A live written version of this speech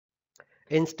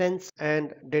Instance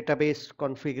and database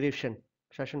configuration,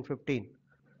 session 15.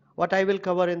 What I will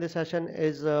cover in this session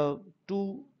is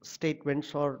two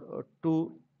statements or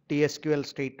two TSQL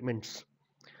statements.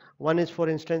 One is for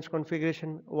instance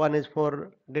configuration, one is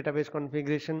for database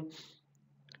configuration.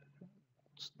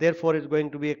 Therefore, it's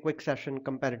going to be a quick session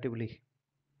comparatively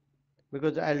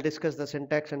because I'll discuss the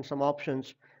syntax and some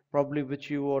options probably which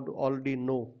you would already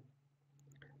know.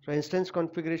 So instance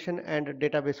configuration and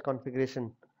database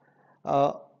configuration.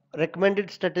 Uh, Recommended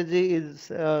strategy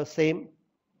is same,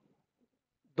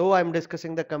 though I'm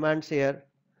discussing the commands here,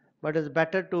 but it's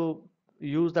better to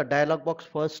use the dialog box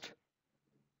first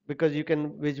because you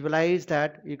can visualize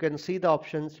that, you can see the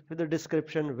options with the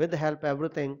description, with help,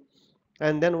 everything,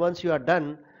 and then once you are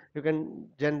done, you can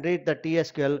generate the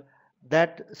TSQL.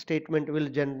 That statement will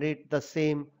generate the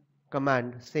same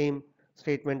command, same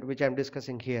statement which I'm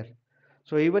discussing here.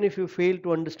 So even if you fail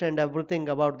to understand everything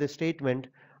about this statement,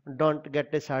 don't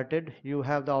get disheartened. You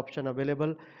have the option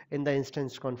available in the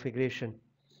instance configuration.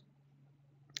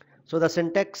 So the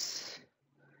syntax,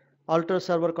 alter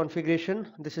server configuration,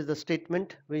 this is the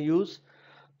statement we use.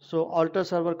 So alter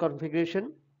server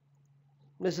configuration,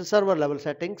 this is server level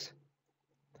settings,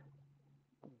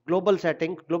 global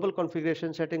setting, global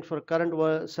configuration settings for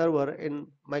current server in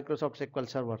Microsoft SQL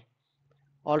Server.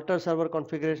 Alter server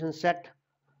configuration set,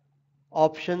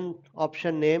 option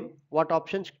name, what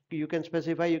options you can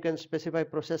specify. You can specify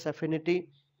process affinity,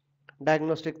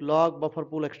 diagnostic log, buffer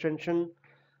pool extension,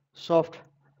 soft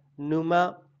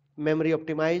NUMA, memory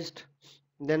optimized.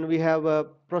 Then we have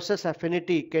process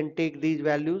affinity can take these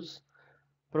values.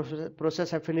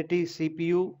 Process affinity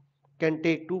CPU can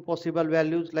take two possible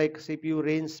values like CPU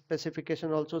range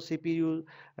specification. Also CPU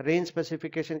range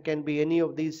specification can be any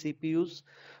of these CPUs.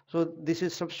 So this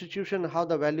is substitution, how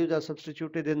the values are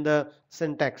substituted in the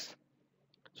syntax.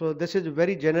 So this is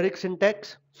very generic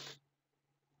syntax,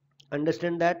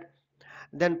 understand that.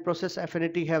 Then process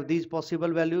affinity have these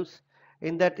possible values.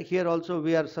 In that, here also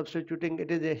we are substituting, it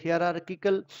is a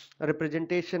hierarchical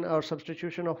representation or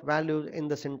substitution of values in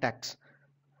the syntax,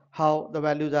 how the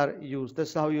values are used. This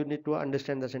is how you need to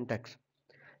understand the syntax.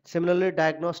 Similarly,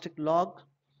 diagnostic log,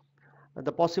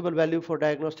 the possible value for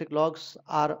diagnostic logs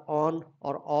are on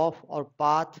or off or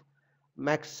path,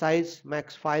 max size,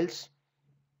 max files,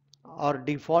 or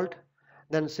default.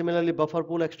 Then similarly, buffer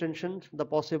pool extensions, the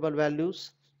possible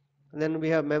values. And then we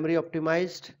have memory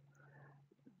optimized.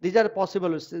 These are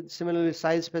possible. Similarly,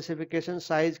 size specification,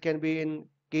 size can be in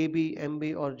KB,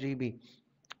 MB, or GB.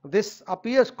 This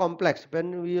appears complex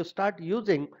when you start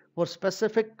using for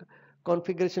specific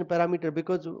configuration parameter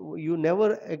because you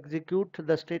never execute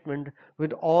the statement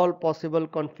with all possible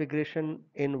configuration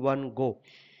in one go.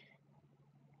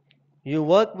 You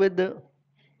work with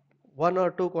one or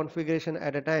two configuration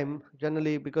at a time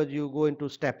generally because you go into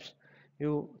steps.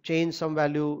 You change some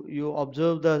value, you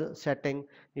observe the setting,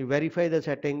 you verify the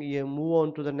setting, you move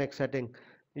on to the next setting.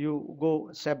 You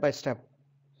go step by step.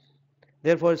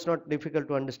 Therefore, it's not difficult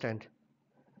to understand.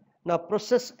 Now,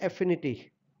 process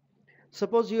affinity.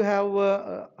 Suppose you have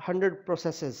 100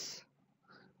 processes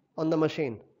on the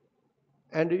machine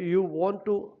and you want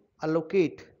to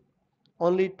allocate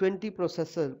only 20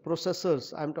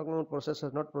 processors. I'm talking about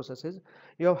processors, not processes.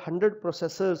 You have 100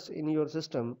 processors in your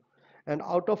system, and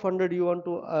out of 100 you want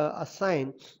to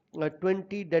assign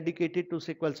 20 dedicated to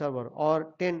SQL Server,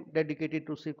 or 10 dedicated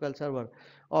to SQL Server,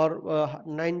 or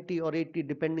 90 or 80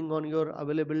 depending on your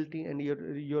availability and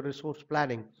your resource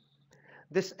planning.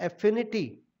 This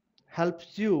affinity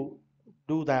helps you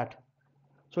do that.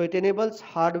 So it enables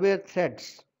hardware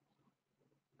threads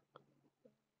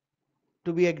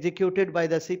to be executed by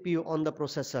the CPU on the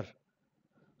processor.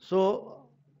 So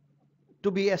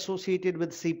to be associated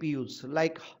with CPUs,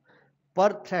 like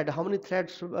per thread, how many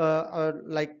threads,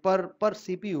 like per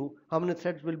CPU, how many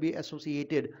threads will be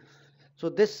associated. So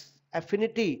this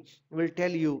affinity will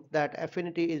tell you that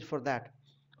affinity is for that.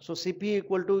 So CPU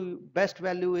equal to best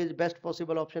value is best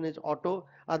possible option is auto,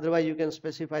 otherwise you can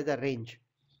specify the range.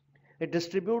 It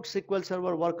distributes SQL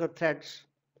Server worker threads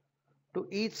to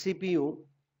each CPU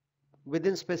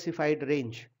within specified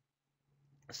range.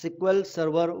 SQL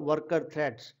Server worker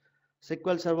threads,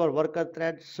 SQL Server worker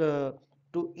threads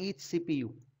to each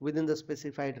CPU within the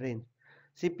specified range.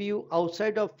 CPU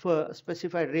outside of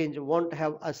specified range won't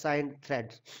have assigned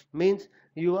threads. Means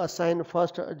you assign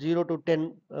first 0 to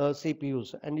 10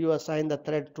 CPUs and you assign the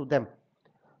thread to them.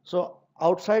 So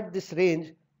outside this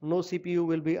range, no CPU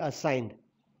will be assigned.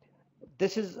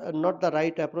 This is not the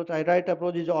right approach. The right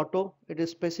approach is auto. It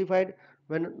is specified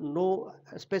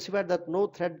that no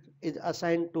thread is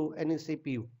assigned to any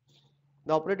CPU.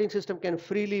 The operating system can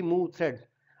freely move threads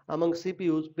among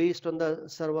CPUs based on the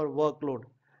server workload,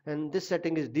 and this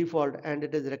setting is default and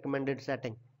it is recommended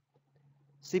setting.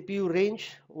 CPU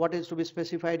range, what is to be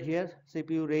specified here?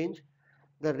 CPU range,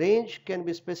 the range can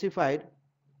be specified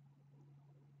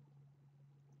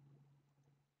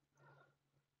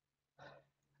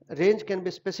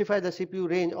the CPU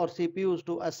range or CPUs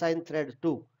to assign threads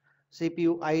to.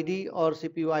 CPU ID or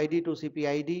CPU ID to CPU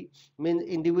ID means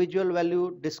individual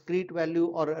value, discrete value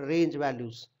or range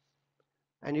values,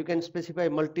 and you can specify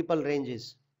multiple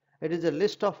ranges. It is a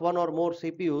list of one or more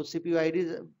CPUs. CPU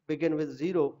IDs begin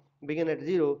at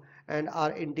 0 and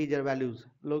are integer values.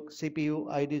 Look,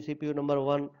 CPU ID, CPU number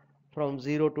 1 from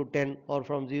 0 to 10 or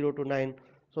from 0 to 9.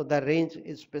 So the range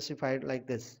is specified like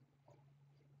this.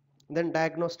 Then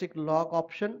diagnostic log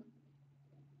option.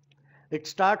 It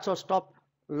starts or stops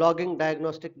logging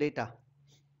diagnostic data.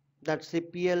 That's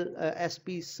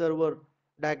SQL Server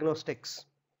Diagnostics.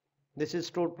 This is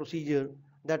stored procedure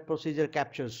that procedure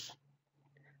captures.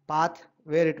 Path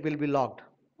where it will be logged.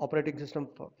 Operating system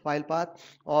file path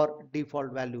or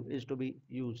default value is to be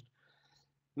used.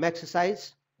 Max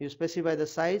size, you specify the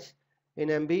size in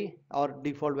MB or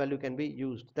default value can be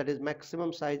used. That is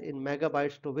maximum size in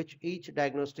megabytes to which each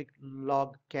diagnostic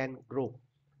log can grow.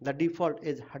 The default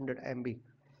is 100 MB.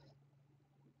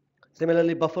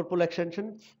 Similarly, buffer pool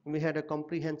extension, we had a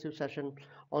comprehensive session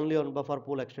only on buffer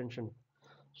pool extension.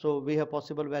 So we have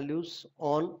possible values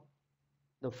on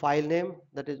the file name,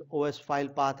 that is OS file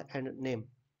path and name,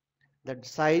 that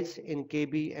size in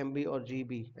KB, MB or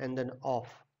GB, and then off.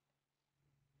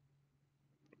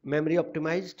 Memory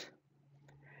optimized,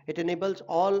 it enables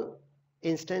all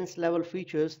instance level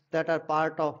features that are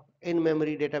part of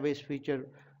in-memory database feature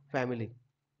family,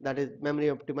 that is memory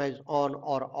optimized on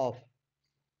or off.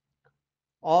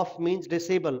 Off means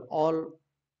disable all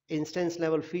instance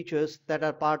level features that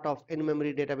are part of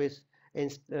in-memory database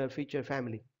feature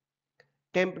family.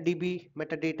 Temp DB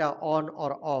metadata on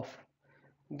or off.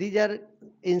 These are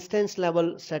instance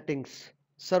level settings,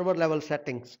 server level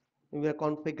settings we are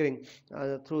configuring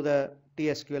through the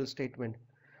SQL statement.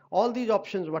 All these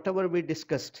options, whatever we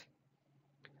discussed,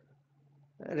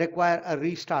 require a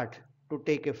restart to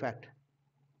take effect.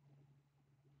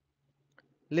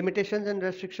 Limitations and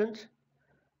restrictions.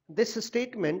 This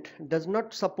statement does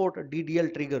not support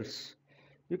DDL triggers.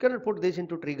 You cannot put this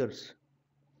into triggers.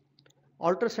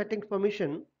 Alter settings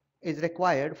permission is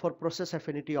required for process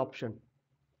affinity option,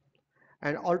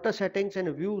 and alter settings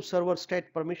and view server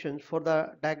state permissions for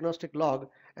the diagnostic log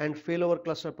and failover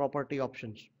cluster property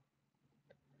options.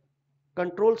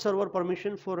 Control server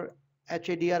permission for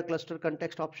HADR cluster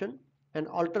context option and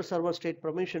alter server state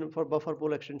permission for buffer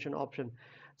pool extension option.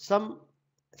 Some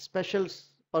special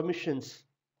permissions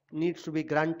needs to be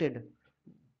granted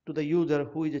to the user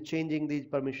who is changing these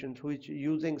permissions, who is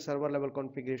using server level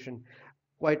configuration,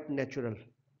 quite natural.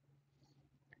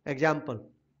 Example,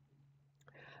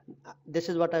 this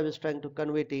is what I was trying to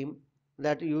convey, team,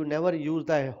 that you never use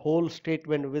the whole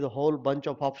statement with a whole bunch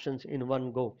of options in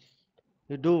one go.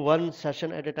 You do one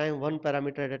session at a time, one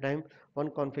parameter at a time,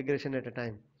 one configuration at a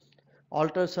time.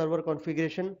 Alter server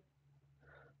configuration,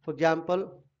 for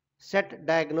example, set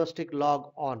diagnostic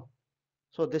log on.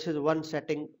 So this is one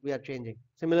setting we are changing.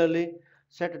 Similarly,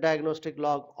 set diagnostic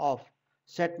log off,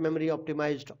 set memory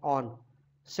optimized on,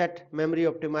 set memory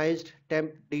optimized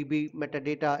temp db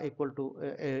metadata equal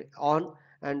to on,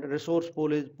 and resource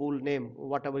pool is pool name,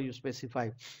 whatever you specify.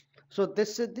 So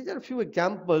these are a few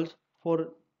examples for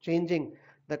changing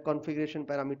the configuration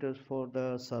parameters for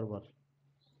the server.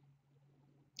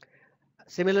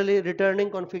 Similarly, returning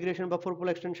configuration buffer pool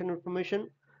extension information,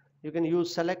 you can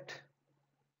use select,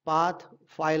 path,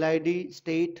 file ID,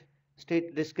 state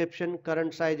description,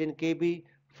 current size in KB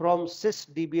from sys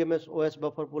dbms OS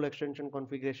buffer pool extension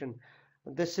configuration.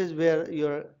 This is where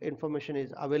your information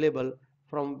is available,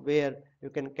 from where you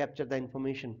can capture the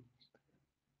information.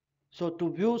 So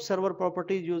to view server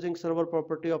properties using server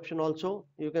property option also,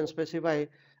 you can specify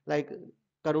like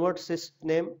convert sys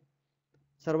name,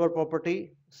 server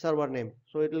property, server name.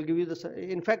 So it will give you the,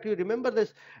 in fact, you remember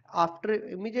this,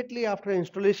 immediately after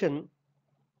installation,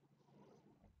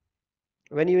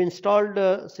 when you installed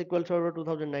SQL Server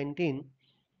 2019,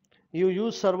 you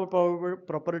use server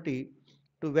property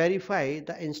to verify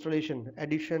the installation,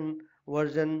 addition,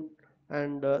 version,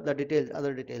 and the details,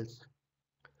 other details.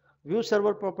 View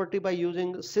server property by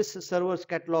using sys servers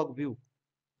catalog view.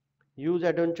 Use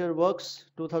adventure works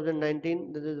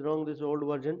 2019, this is wrong, this is old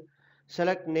version.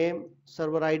 Select name,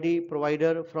 server ID,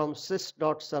 provider from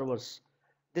sys.servers.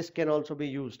 This can also be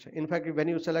used. In fact, when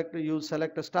you use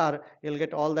select a star, you'll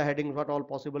get all the headings, what all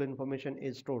possible information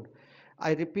is stored.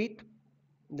 I repeat,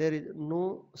 there is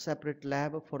no separate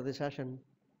lab for this session.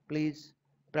 Please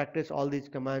practice all these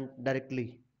commands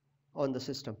directly on the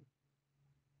system.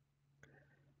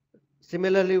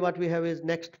 Similarly, what we have is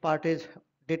next part is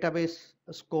database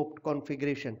scoped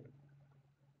configuration.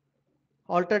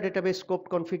 Alter database scoped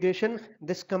configuration.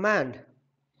 This command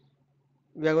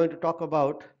we are going to talk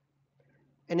about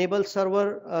enable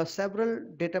server several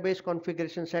database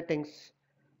configuration settings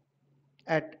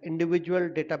at individual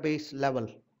database level.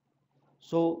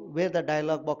 So where the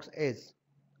dialog box is,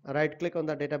 right click on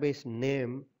the database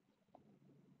name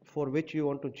for which you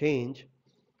want to change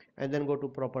and then go to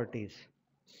properties,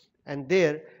 and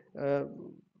there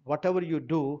whatever you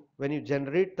do when you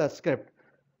generate the script,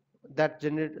 that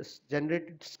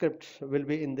generated scripts will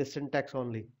be in this syntax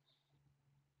only.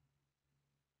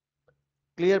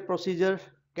 Clear procedure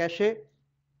cache.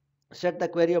 Set the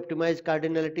query optimized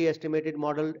cardinality estimated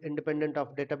model independent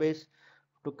of database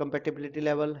to compatibility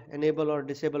level. Enable or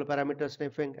disable parameter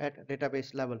sniffing at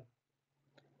database level.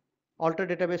 Alter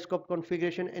database scope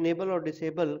configuration. Enable or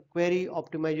disable query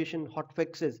optimization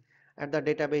hotfixes at the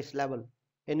database level.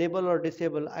 Enable or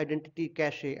disable identity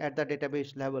cache at the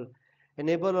database level.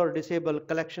 Enable or disable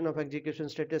collection of execution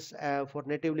status for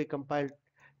natively compiled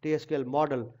TSQL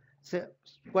model. So,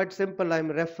 quite simple. I'm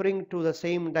referring to the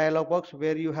same dialog box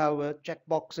where you have check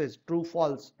boxes, true,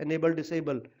 false, enable,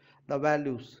 disable the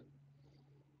values.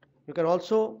 You can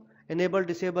also enable,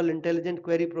 disable intelligent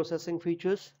query processing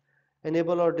features,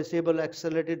 enable or disable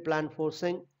accelerated plan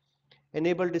forcing,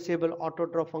 enable, disable auto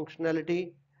draw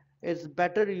functionality. It's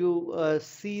better you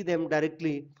see them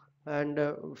directly, and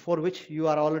for which you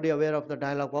are already aware of the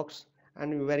dialog box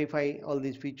and you verify all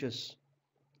these features.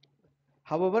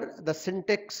 However, the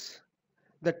syntax,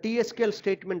 the TSQL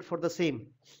statement for the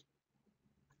same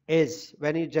is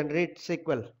when you generate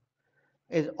SQL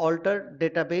is alter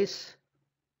database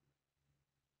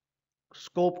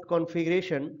scoped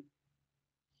configuration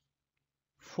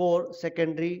for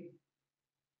secondary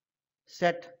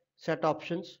set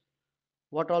options.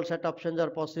 What all set options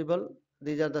are possible?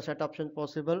 These are the set options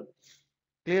possible.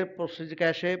 Clear procedure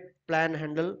cache, plan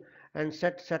handle, and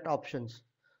set options.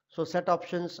 So set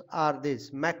options are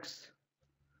these: max,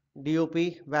 DOP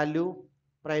value,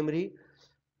 primary,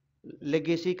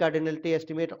 legacy cardinality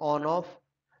estimate, on off.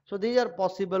 So these are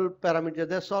possible parameters.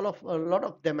 There's a lot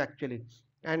of them actually,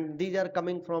 and these are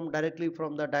coming from directly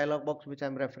from the dialog box which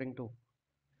I'm referring to.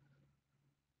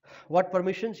 What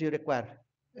permissions you require?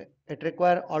 It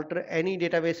requires alter any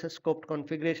database scoped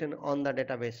configuration on the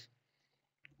database.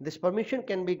 This permission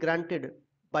can be granted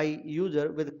by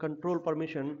user with control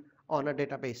permission on a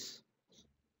database.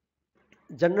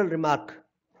 General remark: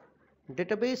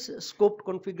 database scoped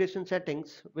configuration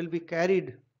settings will be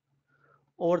carried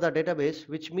over the database,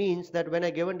 which means that when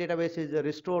a given database is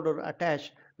restored or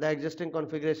attached, the existing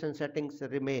configuration settings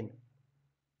remain.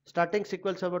 Starting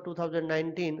SQL Server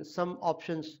 2019, some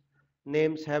options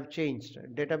names have changed.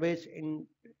 Database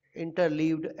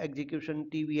interleaved execution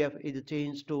TVF is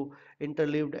changed to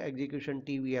interleaved execution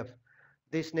TVF.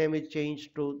 This name is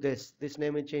changed to this. This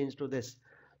name is changed to this.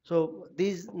 So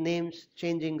these names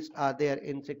changings are there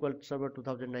in SQL Server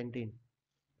 2019.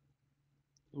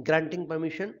 Granting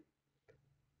permission.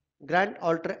 Grant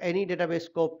alter any database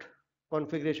scoped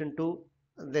configuration to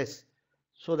this,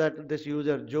 so that this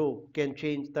user Joe can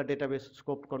change the database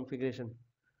scope configuration.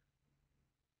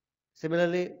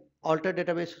 Similarly, alter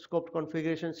database scope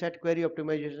configuration, set query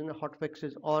optimization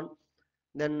hotfixes on,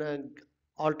 then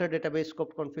alter database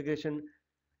scope configuration,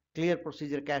 clear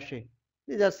procedure cache.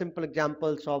 These are simple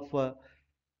examples of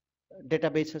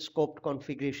database scoped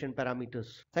configuration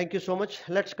parameters. Thank you so much.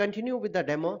 Let's continue with the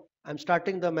demo. I'm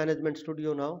starting the management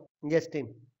studio now. Yes,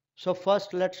 team. So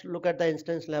first let's look at the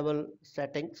instance level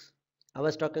settings. I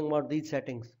was talking about these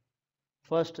settings.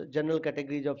 First, general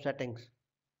categories of settings.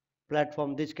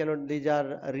 Platform, these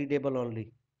are readable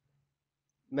only.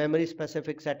 Memory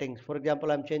specific settings. For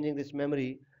example, I'm changing this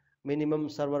memory, minimum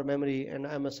server memory, and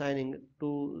I'm assigning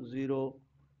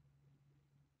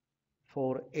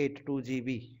 20482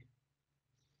 GB.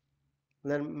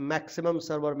 Then maximum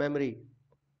server memory,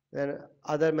 then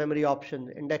other memory options,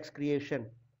 index creation,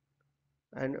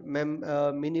 and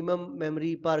minimum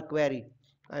memory per query.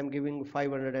 I'm giving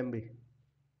 500 MB.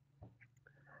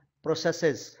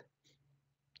 Processes,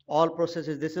 all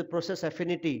processes. This is process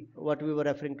affinity, what we were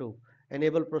referring to.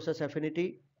 Enable process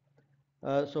affinity.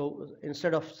 So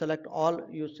instead of select all,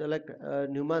 you select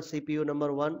NUMA CPU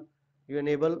number 1. You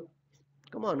enable.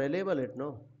 Come on, enable it.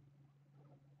 No.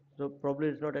 So probably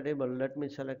it's not enabled. Let me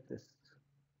select this.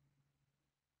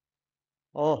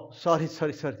 Oh, sorry.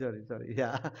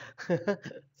 Yeah.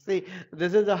 See,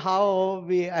 this is how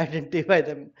we identify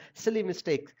them. Silly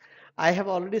mistakes. I have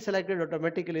already selected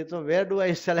automatically, so where do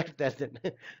I select that then?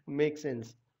 Makes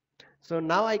sense. So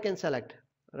now I can select,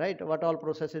 right, what all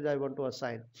processes I want to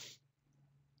assign.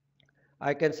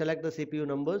 I can select the CPU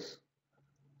numbers.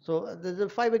 So there's a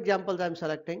 5 examples I'm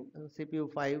selecting.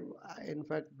 CPU 5. In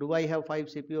fact, do I have 5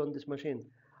 CPU on this machine?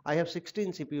 I have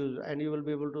 16 CPUs, and you will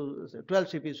be able to 12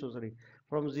 CPUs. So sorry,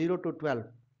 from 0 to 12.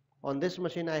 On this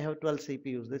machine, I have 12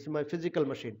 CPUs. This is my physical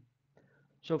machine.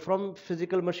 So from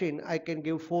physical machine, I can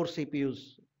give 4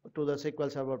 CPUs to the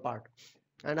SQL Server part,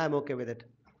 and I'm okay with it.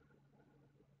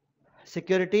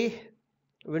 Security,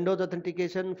 Windows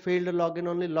authentication, failed login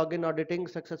only, login auditing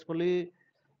successfully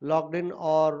logged in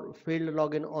or failed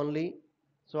login only.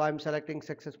 So I'm selecting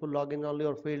successful login only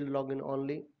or failed login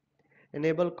only.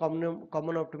 Enable common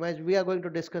optimize. We are going to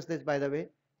discuss this, by the way.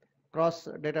 Cross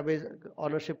database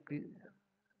ownership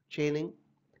chaining.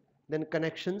 Then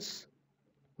connections,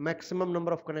 maximum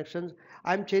number of connections.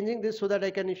 I'm changing this so that I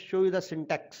can show you the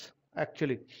syntax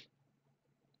actually,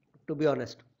 to be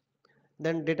honest.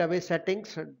 Then database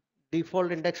settings,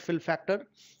 default index fill factor.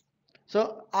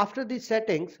 So after these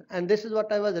settings, and this is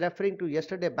what I was referring to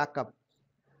yesterday, backup,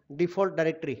 default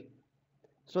directory.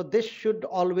 So this should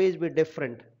always be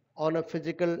different on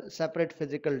a separate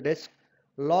physical disk.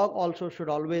 Log also should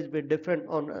always be different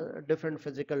on a different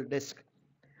physical disk.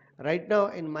 Right now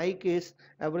in my case,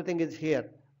 everything is here.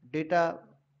 Data,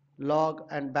 log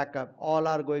and backup all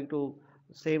are going to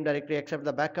same directory, except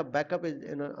the backup is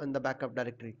in the backup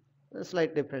directory. A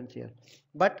slight difference here,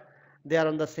 but they are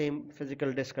on the same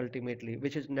physical disk ultimately,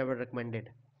 which is never recommended.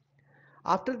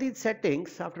 After these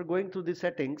settings, after going through these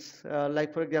settings,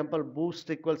 like for example boost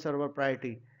SQL Server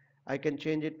priority, I can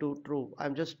change it to true.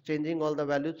 I'm just changing all the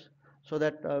values so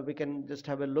that we can just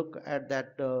have a look at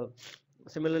that.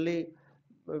 Similarly,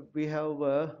 we have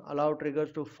allow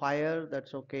triggers to fire,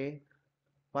 that's okay.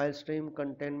 File stream,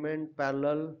 containment,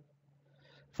 parallel,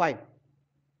 fine.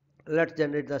 Let's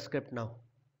generate the script now.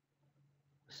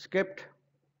 Script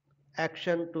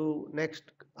action to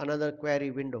next another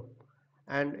query window,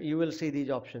 and you will see these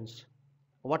options.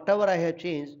 Whatever I have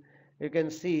changed, you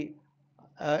can see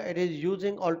it is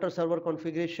using alter server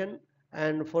configuration,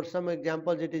 and for some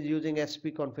examples it is using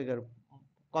SP configure.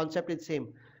 Concept is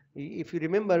same. If you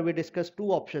remember, we discussed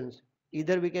two options.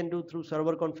 Either we can do through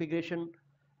server configuration,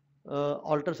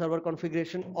 alter server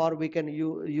configuration, or we can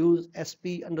use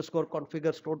SP underscore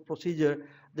configure stored procedure.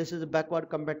 This is a backward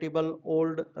compatible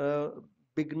old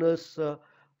beginners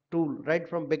tool. Right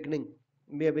from beginning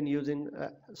we have been using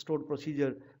stored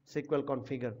procedure SQL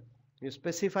configure. You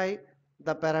specify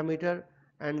the parameter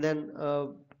and then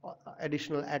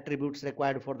additional attributes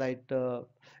required for that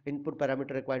input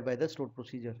parameter required by the stored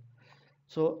procedure.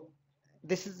 So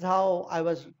this is how I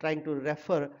was trying to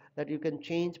refer, that you can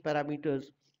change parameters,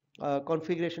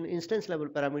 configuration instance level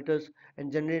parameters,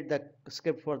 and generate the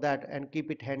script for that and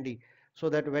keep it handy, so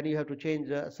that when you have to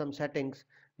change some settings,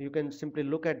 you can simply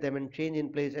look at them and change in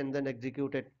place and then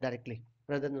execute it directly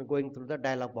rather than going through the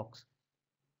dialog box.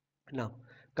 Now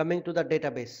coming to the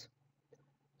database.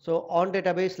 So on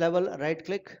database level, right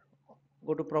click,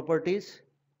 go to properties,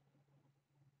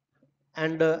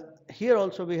 and here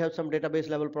also we have some database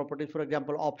level properties. For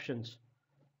example, options,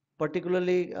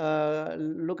 particularly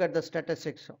look at the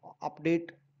statistics,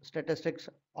 update statistics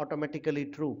automatically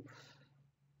true.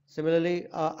 Similarly,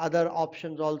 other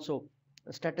options also,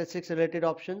 statistics related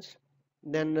options,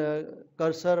 then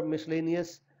cursor,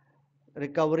 miscellaneous,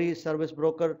 recovery, service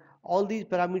broker. All these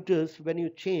parameters, when you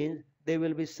change, they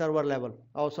will be server level,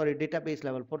 oh sorry, database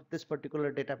level for this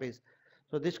particular database.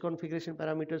 So this configuration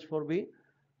parameters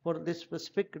for this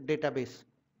specific database.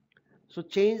 So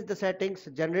change the settings,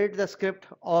 generate the script,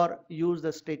 or use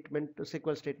the statement,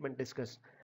 SQL statement discussed.